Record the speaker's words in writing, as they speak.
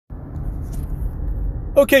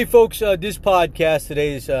Okay, folks, this podcast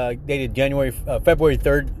today is dated February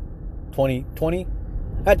 3rd, 2020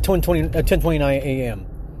 at 10:29 a.m.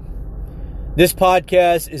 This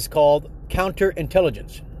podcast is called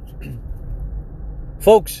Counterintelligence.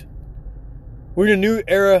 Folks, we're in a new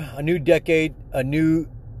era, a new decade, a new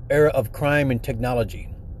era of crime and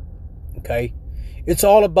technology. Okay? It's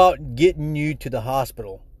all about getting you to the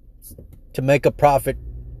hospital to make a profit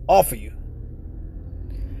off of you.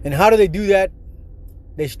 And how do they do that?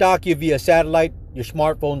 They stalk you via satellite, your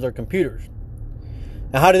smartphones, or computers.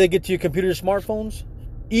 Now, how do they get to your computers, smartphones?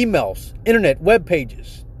 Emails, internet, web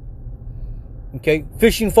pages. Okay,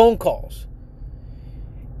 phishing phone calls.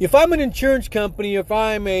 If I'm an insurance company, if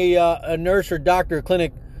I'm a nurse or doctor or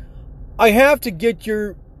clinic, I have to get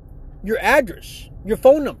your address, your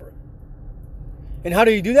phone number. And how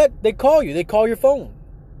do you do that? They call you. They call your phone.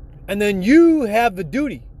 And then you have the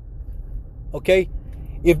duty. Okay?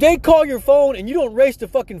 If they call your phone and you don't erase the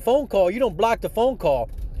fucking phone call, you don't block the phone call,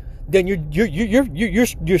 then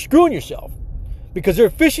you're screwing yourself, because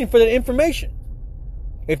they're fishing for that information.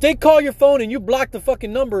 If they call your phone and you block the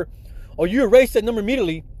fucking number, or you erase that number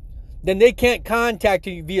immediately, then they can't contact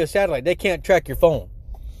you via satellite. They can't track your phone.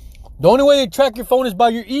 The only way they track your phone is by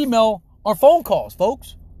your email or phone calls,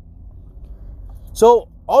 folks. So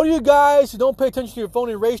all you guys who don't pay attention to your phone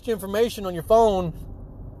and erase your information on your phone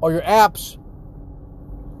or your apps,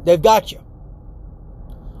 they've got you.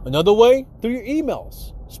 Another way, through your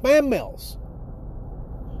emails, spam mails.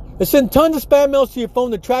 They send tons of spam mails to your phone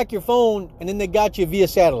to track your phone, and then they got you via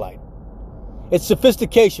satellite. It's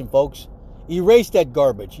sophistication, folks. Erase that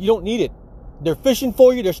garbage. You don't need it. They're fishing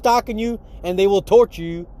for you, they're stalking you, and they will torture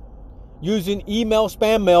you using email,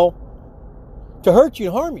 spam mail to hurt you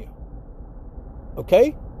and harm you.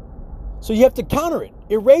 Okay? So you have to counter it.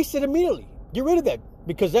 Erase it immediately. Get rid of that.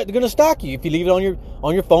 Because they're going to stalk you if you leave it on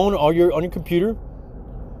your phone or on your computer.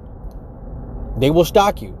 They will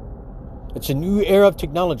stalk you. It's a new era of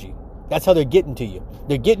technology. That's how they're getting to you.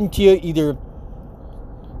 They're getting to you either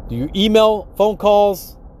through your email, phone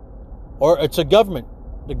calls, or it's a government.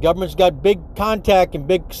 The government's got big contact and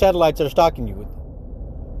big satellites that are stalking you with.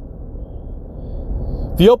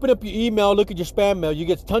 If you open up your email, look at your spam mail, you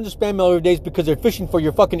get tons of spam mail every day because they're fishing for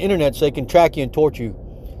your fucking internet so they can track you and torture you.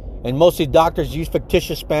 And mostly doctors use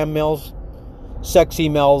fictitious spam mails, sex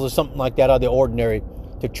emails, or something like that out of the ordinary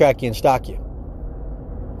to track you and stalk you.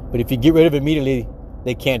 But if you get rid of it immediately,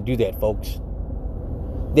 they can't do that, folks.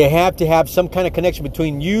 They have to have some kind of connection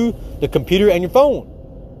between you, the computer, and your phone.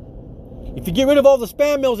 If you get rid of all the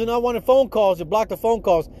spam mails and unwanted phone calls and block the phone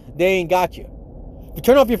calls, they ain't got you. If you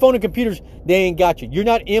turn off your phone and computers, they ain't got you. You're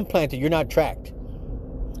not implanted. You're not tracked.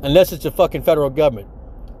 Unless it's the fucking federal government.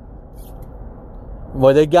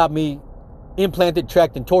 Well, they got me implanted,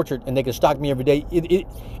 tracked, and tortured, and they can stalk me every day.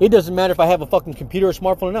 It doesn't matter if I have a fucking computer or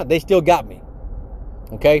smartphone or not. They still got me.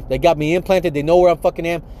 Okay? They got me implanted. They know where I fucking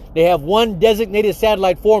am. They have one designated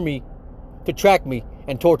satellite for me to track me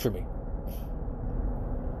and torture me.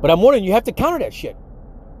 But I'm warning you, you have to counter that shit.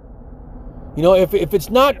 You know, if it's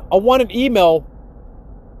not a wanted email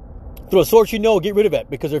through a source you know, get rid of it,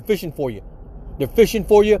 because they're fishing for you. They're fishing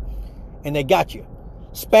for you, and they got you.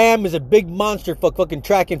 Spam is a big monster for fucking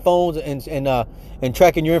tracking phones and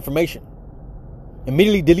tracking your information.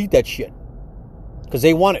 Immediately delete that shit. Because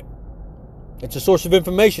they want it. It's a source of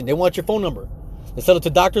information. They want your phone number. They sell it to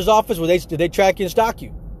doctor's office where they track you and stalk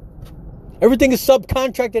you. Everything is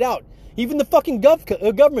subcontracted out. Even the fucking government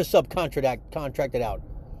subcontracted out.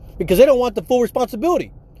 Because they don't want the full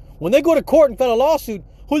responsibility. When they go to court and file a lawsuit,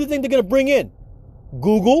 who do you think they're going to bring in?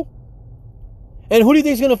 Google? And who do you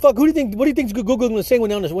think is going to fuck? What do you think Google going to say when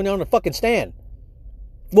they're on the fucking stand?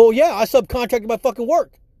 Well, yeah, I subcontracted my fucking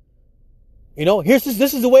work. You know, this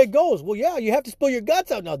is the way it goes. Well, yeah, you have to spill your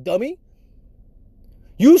guts out now, dummy.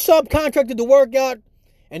 You subcontracted the work out,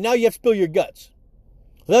 and now you have to spill your guts.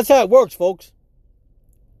 So that's how it works, folks.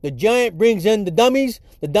 The giant brings in the dummies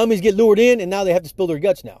get lured in, and now they have to spill their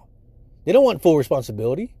guts now. They don't want full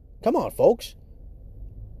responsibility. Come on, folks.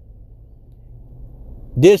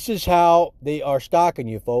 This is how they are stalking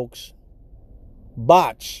you, folks.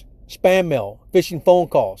 Bots, spam mail, phishing phone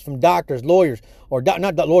calls from doctors, lawyers, or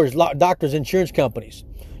doctors, insurance companies,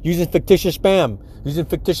 using fictitious spam, using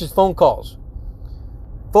fictitious phone calls.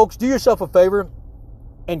 Folks, do yourself a favor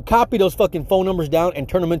and copy those fucking phone numbers down and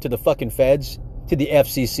turn them into the fucking feds, to the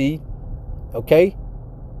FCC. Okay?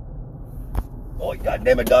 Oh, God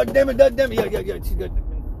damn it. Yeah. She's good.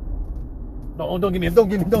 No, don't give me.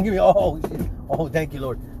 Oh, thank you,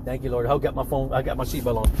 Lord. Thank you, Lord. I got my phone. I got my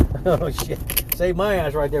seatbelt on. Oh, shit. Save my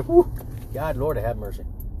ass right there. Whew. God, Lord, have mercy.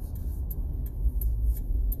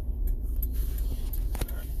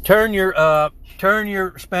 Turn your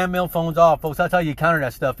spam mail phones off, folks. That's how you counter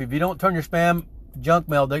that stuff. If you don't turn your spam junk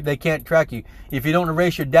mail, they can't track you. If you don't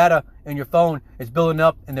erase your data in your phone, it's building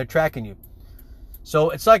up and they're tracking you. So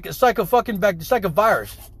it's like a fucking it's like a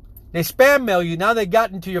virus. They spam mail you. Now they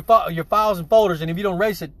got into your files and folders, and if you don't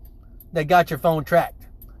erase it, they got your phone tracked.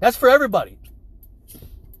 That's for everybody.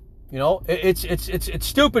 You know, it's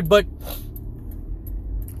stupid, but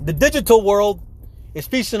the digital world is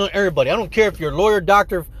feasting on everybody. I don't care if you're a lawyer,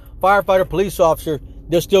 doctor, firefighter, police officer,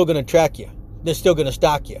 they're still going to track you. They're still going to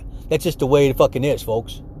stalk you. That's just the way it fucking is,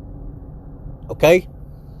 folks. Okay?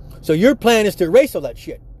 So your plan is to erase all that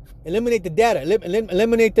shit. Eliminate the data.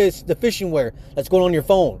 Eliminate the phishingware that's going on your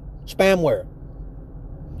phone. Spamware.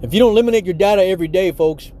 If you don't eliminate your data every day,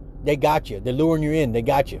 folks, they got you. They're luring you in. They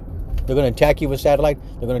got you. They're going to attack you with satellite.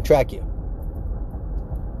 They're going to track you.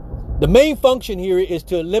 The main function here is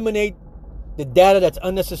to eliminate the data that's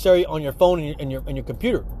unnecessary on your phone and your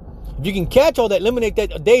computer. If you can catch all that, eliminate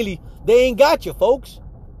that daily, they ain't got you, folks.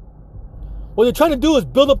 What they're trying to do is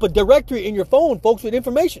build up a directory in your phone, folks, with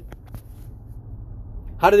information.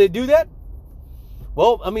 How do they do that?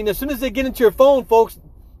 Well, I mean, as soon as they get into your phone, folks,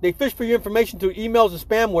 they fish for your information through emails and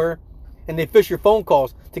spamware, and they fish your phone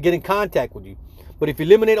calls to get in contact with you. But if you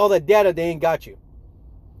eliminate all that data, they ain't got you.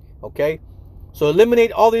 Okay? So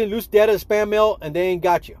eliminate all the loose data, spam mail, and they ain't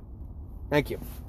got you. Thank you.